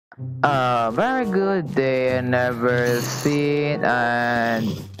Very good day. I never seen and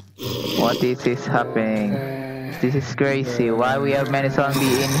what is happening? This is crazy. Why we have many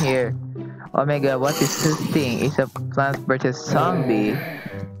zombie in here? Oh my god, what is this thing? It's a Plants vs Zombie.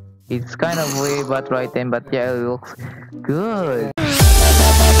 It's kind of weird but right then, but yeah, it looks good.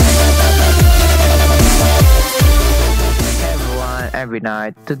 Everyone, every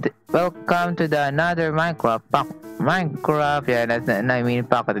night. Welcome to the another Minecraft pack. Minecraft, yeah, I mean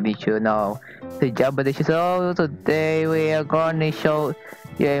pack edition. No, the job edition. So today we are going to show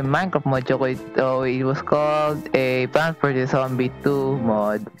yeah Minecraft mod. It was called a Plants vs Zombie 2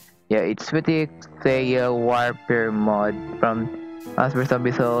 mod. Yeah, it's pretty say a warfare mod from Plants vs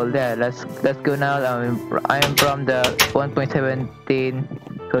Zombie. So yeah, let's go now. I'm from the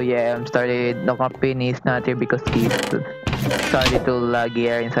 1.17. So yeah, I'm started. No company is not here because he's started to lag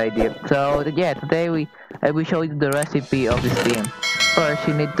here inside here. So yeah, today I will show you the recipe of this thing. First,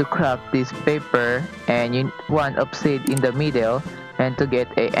 you need to craft this paper, and you want of seed in the middle, and to get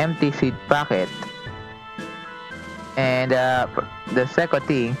a empty seed packet. And the second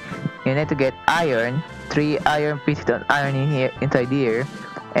thing, you need to get iron, 3 iron pieces of iron in here inside here,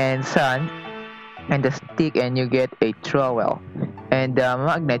 and sand, and the stick, and you get a trowel. And the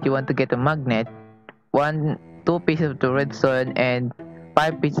magnet, you want to get a magnet, 2 pieces of the redstone and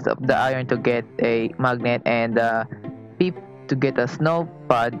 5 pieces of the iron to get a magnet, and to get a snow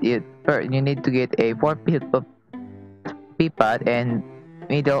pod. You need to get a 4 pieces of pea pod and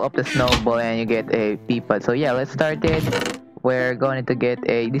middle of the snowball, and you get a pea pod. So yeah, let's start it. We're going to get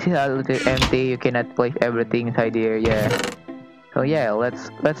a. This is a little empty. You cannot place everything inside here. Yeah. So yeah, let's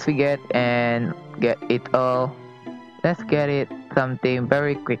get and get it all. Let's get it something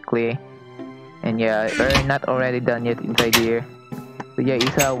very quickly. And yeah, we're not already done yet inside here. So yeah,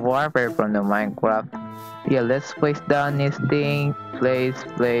 it's a warfare from the Minecraft. Yeah, let's place down this thing. Place.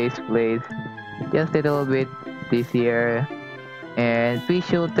 Just a little bit this here. And fish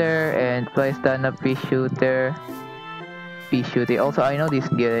shooter, and place down a fish shooter. Also, I know this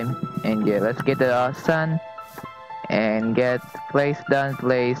game. And yeah, let's get the sun. And get place down,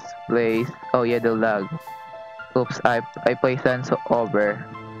 place. Oh yeah, the lag. Oops, I placed down so over.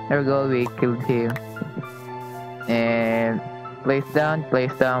 There we go, we killed him. And place down. There we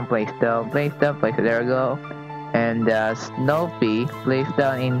go. And Snoopy, place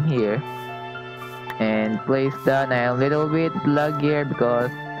down in here. And place down a little bit laggier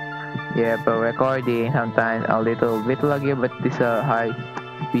because yeah, for recording sometimes a little bit laggier, but this is a high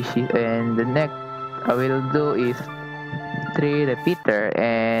species. And the next I will do is 3 repeater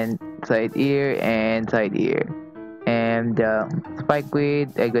and side ear and side ear. And spike weed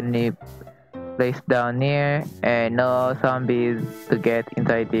I'm gonna place down here, and no zombies to get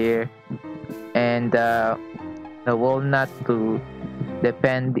inside here. And the walnut to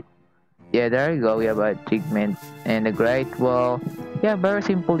depend. Yeah, there you go. We have a achievement and a great wall. Yeah, very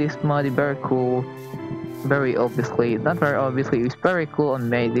simple. This mod, very cool. Very obviously, not very obviously. It's very cool and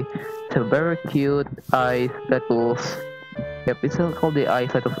amazing. It's a very cute eyes that was. Yep, it's still called the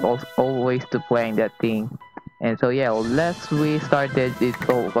eyes that was always to playing that thing. And so yeah, we started, it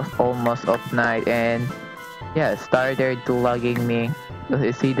was almost of night, and yeah, started to logging me. Because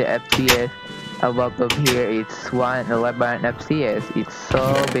you see the FPS above here, it's 111 FPS. It's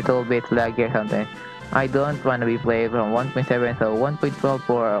so little bit laggy something. I don't want to be playing from 1.7, so 1.12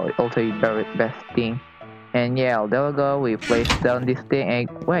 for also the very best thing. And yeah, there we go. We placed down this thing. And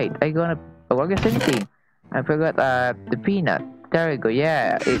wait, what is this thing? I forgot the peanut. There we go.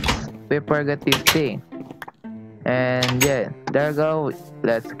 Yeah, we forgot this thing. And yeah, there we go.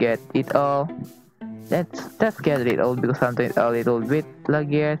 Let's get it all. Let's get it all because sometimes a little bit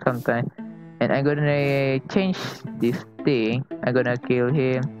laggier sometimes. And I'm gonna change this thing. I'm gonna kill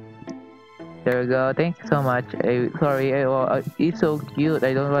him. There we go. Thank you so much. Sorry, he's so cute.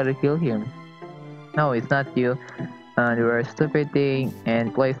 I don't want to kill him. No, it's not you. You are a stupid thing.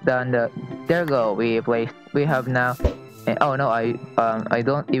 And place down the. There we go. We have now. And, oh no, I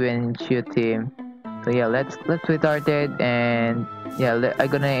don't even shoot him. So yeah, let's restart it, and yeah, I'm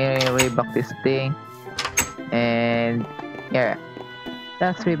gonna reback this thing, and yeah,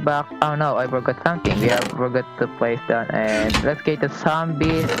 let's reback. Oh no, I forgot something. We have forgot to place down, and let's get the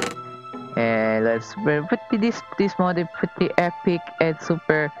zombies, and let's this mod is pretty epic and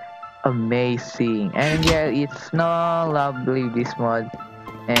super amazing. And yeah, it's no lovely this mod.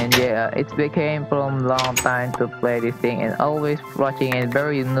 And yeah, it became from long time to play this thing and always watching and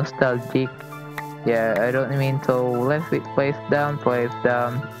very nostalgic. Yeah, I don't mean so. Let's place down,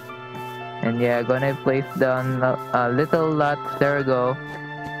 and yeah, gonna place down a little lot. There we go.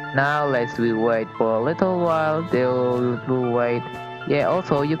 Now let's wait for a little while. They'll wait. Yeah,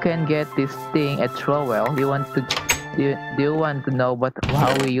 also you can get this thing at trowel. Do you want to know what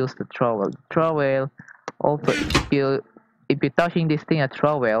how we use the trowel? Trowel also if you're touching this thing at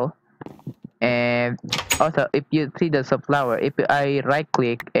trowel, and also if you see the sunflower, if I right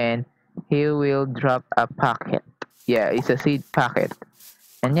click and he will drop a packet. Yeah, it's a seed packet.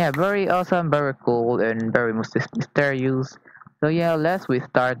 And yeah, very awesome, very cool, and very mysterious. So yeah, we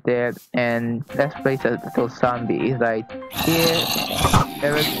start it and let's place a little zombie. It's like here,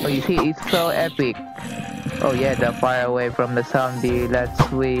 oh, you see, it's so epic. Oh yeah, the far away from the zombie.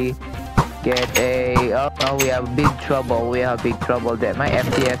 We get a. Oh no, we have big trouble. We have big trouble. That my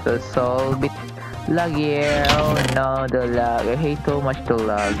FPS is so bit laggy. Oh no, the lag. I hate so much the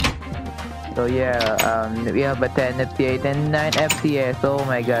lag. So yeah, we have a 10 FPS and 9 FPS. Oh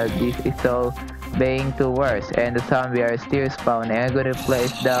my god, this is so being too worse. And the zombie are still spawning. I'm gonna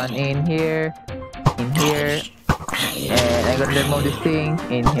place down in here, and I'm gonna remove this thing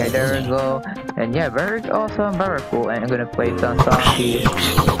in here. There we go. And yeah, very awesome, very cool. And I'm gonna place some zombies.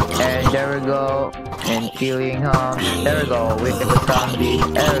 And there we go. And killing him. There we go. We get the zombie.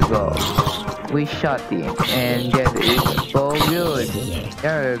 There we go. We shot him. And yes, it's so good.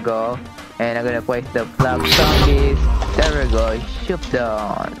 There we go. And I'm gonna place the black zombies. There we go. Shoot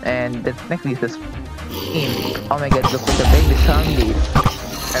down. And the next is the skin. Oh my god, look at the baby zombies.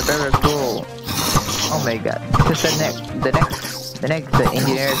 They're very cool. Oh my god. This is the next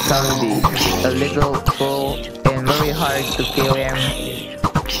engineer zombie. A little cool and very hard to kill him.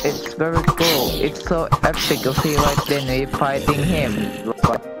 It's very cool. It's so epic to see right then we fighting him.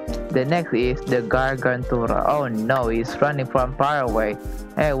 The next is the Gargantura. Oh no, he's running from far away.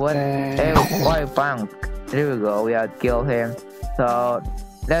 Hey, what? Hey, why punk? There we go. We have killed him. So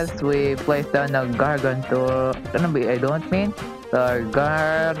we place down the Gargantura. I don't mean the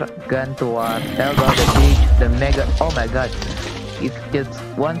Gargantua. There go the mega. Oh my god! It's just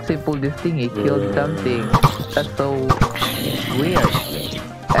one simple this thing. He killed something. That's so weird.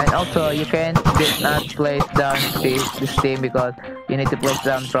 And also you can not place down this thing because you need to place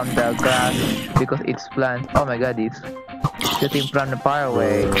down from the grass because it's plant. Oh my god, it's shooting from the far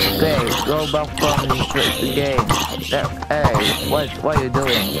away. Okay, go back from the game. Hey, what are you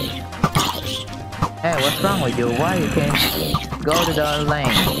doing? Hey, what's wrong with you? Why you can't go to the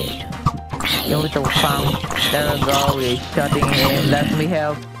lane? You little punk. There we go, we're shooting him. Let me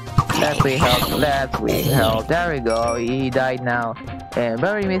help. There we go, he died now. And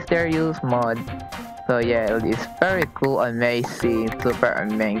very mysterious mod. So yeah, it's very cool, amazing, super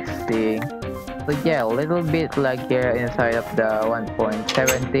amazing. So yeah, a little bit like here inside of the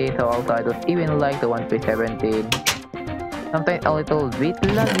 1.17. So also I don't even like the 1.17. Sometimes a little bit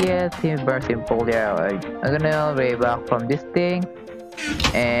laggy, yes, very simple. Yeah, I'm gonna way back from this thing,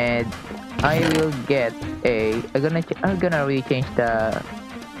 and I will get a. I'm gonna rechange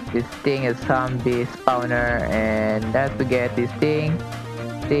this thing is zombie spawner, and let's get this thing.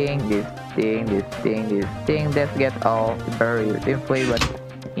 Let's get all very simply, but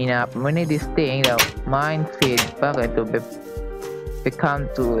enough. We need this thing, the mine feed bucket to become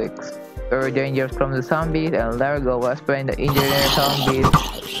too very dangerous from the zombies. And there we go, let's find the engineer zombies.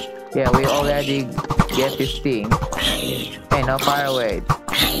 Yeah, we already get this thing. Hey, no, fire away.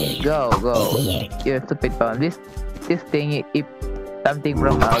 Go. You stupid bomb. This thing, if something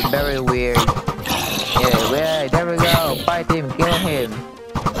from out, very weird. Yeah, there we go. Fight him, kill him.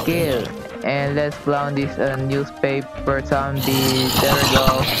 Kill. And let's clown this newspaper zombie. There we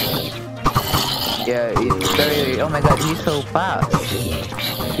go. Yeah, it's very. Oh my god, he's so fast.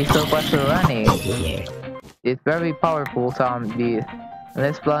 He's so fast running. It's very powerful zombie.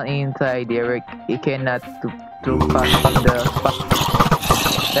 Let's clown inside there. He cannot too fast from the.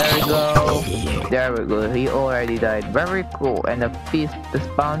 There we go. He already died. Very cool. And the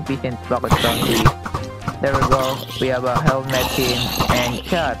spawn piece and bucket zombie. There we go. We have a helmet team and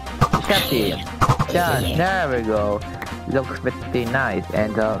shot him. There we go. Looks pretty nice.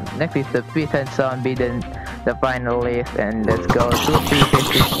 And next is the peasant zombie, then the finalist, and let's go to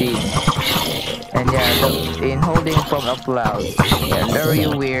Pvzmcw.cfg. And yeah, in holding from a cloud. Yeah, very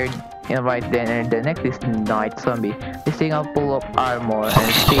weird. And right then, and the next is night zombie. This thing a full of armor,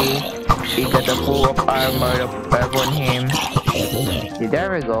 and see, he got a full of armor upon him. Yeah,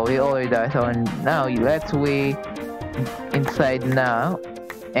 there we go. We already died. So now we inside now.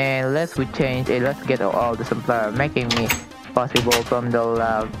 And let's change it. Let's get all the sunflower, making me possible from the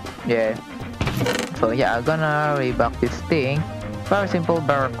lab. Yeah. So yeah, I'm gonna reback this thing. Very simple,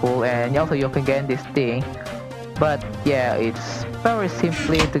 very cool, and also you can get this thing. But yeah, it's very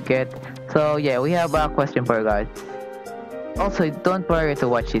simply to get. So yeah, we have a question for you guys. Also, don't forget to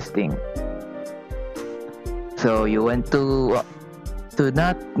watch this thing. So you want to to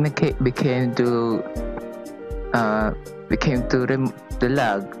not became to remove the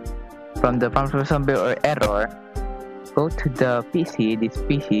lag from the Pvzmcw or error, go to the PC, this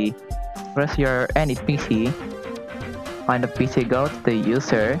PC, press your any PC, find the PC, go to the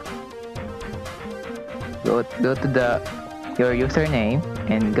user, go to the your username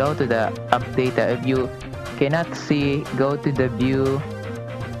and go to the update. If you cannot see, go to the view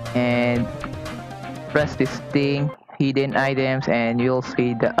and press this thing, hidden items, and you'll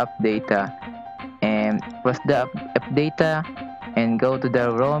see the update. And press the update and go to the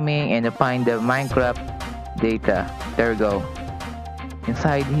roaming and find the Minecraft data. There we go.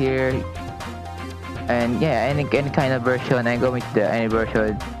 Inside here, and yeah, any kind of version. I'm going to the any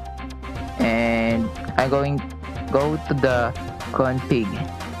version, and I'm going go to the config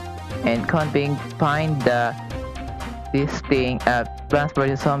and config, find the this thing Plants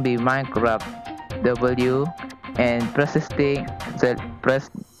vs Zombie Minecraft W, and press this thing, press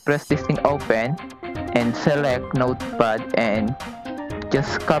this thing open and select notepad and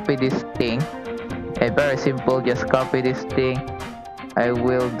just copy this thing. Very simple, just copy this thing. I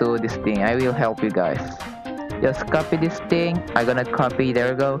will do this thing, I will help you guys. Just copy this thing. I'm gonna copy,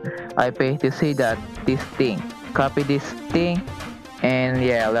 there we go. I pay to see that this thing, copy this thing, and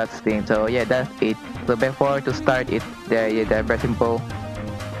yeah, that's thing. So yeah, that's it. So before to start it, yeah, they're very simple.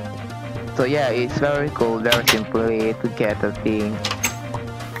 So yeah, it's very cool, very simply to get a thing.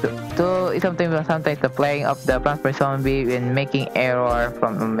 So sometimes the playing of the Plants vs Zombie and making error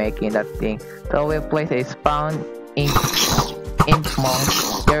from making that thing. So we'll place a spawn imp monk.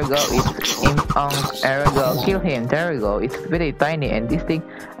 There we go. It's imp monk. There we go. Kill him. There we go. It's very tiny, and this thing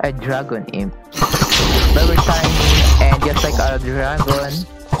a dragon imp. Very tiny and just like a dragon.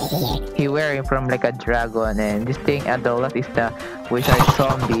 He wearing from like a dragon, and this thing at the left is the wizard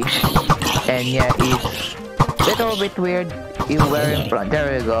zombie. And yeah, it's little bit weird. He wearing front.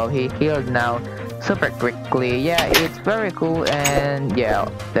 There we go. He killed now super quickly. Yeah, it's very cool. And yeah,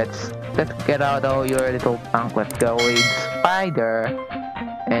 let's get out of your little punk. Let's go with spider.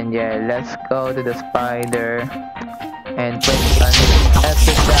 And yeah, let's go to the spider and place down. Let's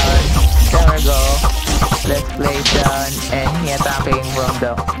get down. There we go. Let's place down, and he attacking from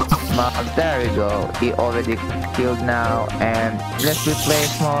the mob. There we go. He already killed now, and let's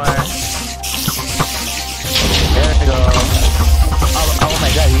replace more. There we go. Oh my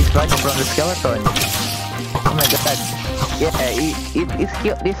god, he's running from the skeleton. Oh my god. Yeah,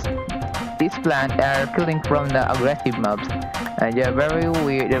 this plant are killing from the aggressive mobs. And they're very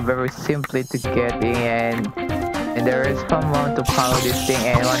weird, they're very simply to get in, and there is someone to follow this thing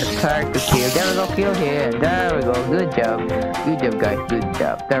and want to try to kill. There we go, kill him. There we go, good job guys, good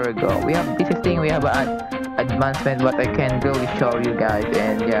job. There we go. We have this thing, we have an advancement, but I can't really show you guys.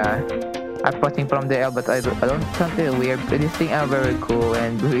 And yeah, I'm watching from the air, but I don't something weird. This thing are very cool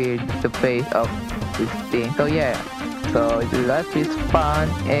and weird, the face of this thing. So yeah, so let's spawn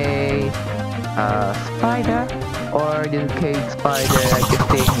a spider or the cave spider like this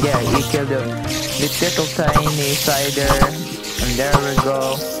thing. Yeah, he killed the little tiny spider, and there we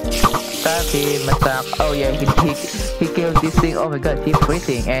go. Attack him, attack. Oh yeah, he killed this thing. Oh my god, he's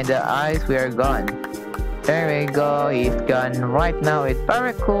freezing, and the eyes were gone. There we go, he's gone right now. It's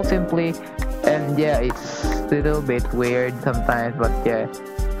very cool simply, and yeah, it's a little bit weird sometimes, but yeah.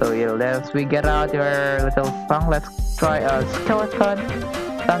 So yeah, let's we get out your little punk. Let's try a skeleton.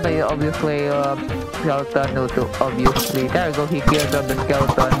 Sometimes obviously skeleton no to obviously. There we go, he killed the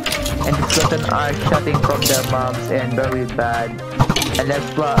skeleton, and the skeleton are shooting from the mobs and very bad. And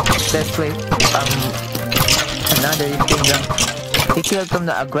let's play another thing. He killed from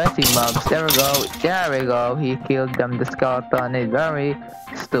the aggressive mobs. There we go. He killed them. The skeleton is very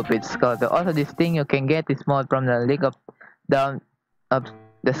stupid skeleton. Also, this thing you can get this mod from the link of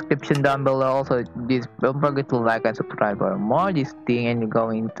description down below. Also, don't forget to like and subscribe for more this thing. And you're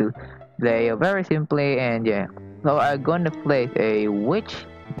going to play very simply. And yeah, so I'm gonna play a witch.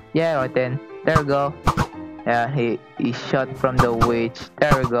 Yeah, right then. There we go. Yeah, he shot from the witch.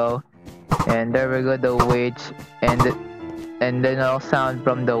 There we go. And there we go, the witch, and then no sound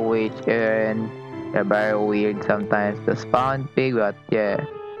from the witch, and they're very weird sometimes. The spawn pig, but yeah,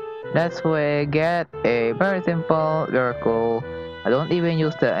 that's where I get a very simple, very cool. I don't even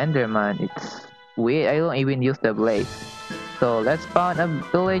use the Enderman. It's weird. I don't even use the blaze. So let's spawn a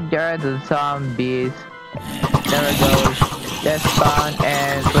villager, the zombies. There we go. Let's spawn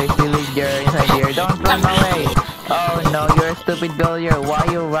and place villager inside here. Don't run away. Oh no, you're a stupid villager. Why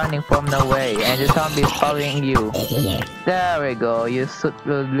are you running from the way? And the zombie is following you. There we go. You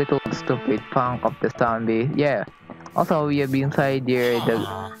little stupid punk of the zombie. Yeah. Also, we have inside here the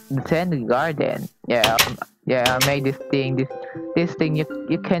sand garden. Yeah. Yeah, I made this thing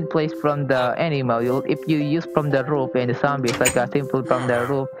you can place from the animal. If you use from the roof and the zombies like a simple from the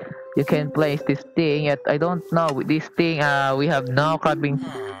roof, you can place this thing. Yet I don't know this thing. We have no crafting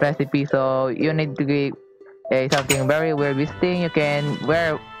recipe, so you need to give something very weird. This thing you can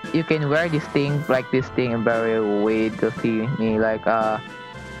wear this thing like this thing very weird to see me like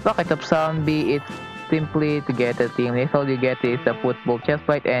bucket of zombie. It's simply to get a team. Next all you get is the football chest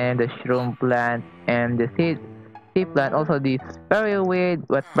plate and the shroom plant and the seed plant. Also this very weird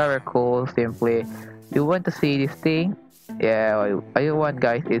but very cool. Simply, you want to see this thing? Yeah, all you want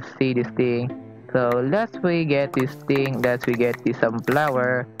guys is see this thing. So let's we get this thing. Let's we get this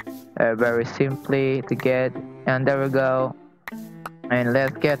sunflower. Very simply to get, and there we go. And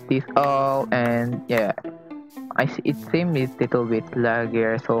let's get this all. And yeah, it seems it's a little bit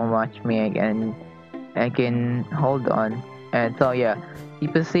laggier so much me and I can hold on. And so yeah, you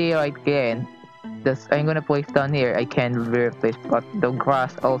can see right again. This I'm gonna place down here. I can replace but the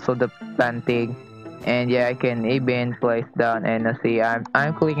grass, also the planting, and yeah, I can even place down and see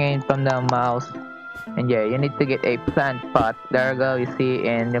I'm clicking from the mouse. And yeah, you need to get a plant pot. There you go. You see,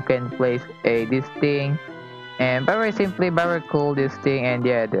 and you can place a this thing and very simply very cool this thing. And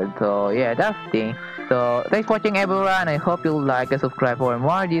yeah, so yeah, that's thing. So thanks for watching everyone. I hope you like and subscribe for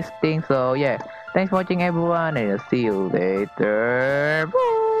more of these things. So yeah, thanks for watching everyone and I'll see you later.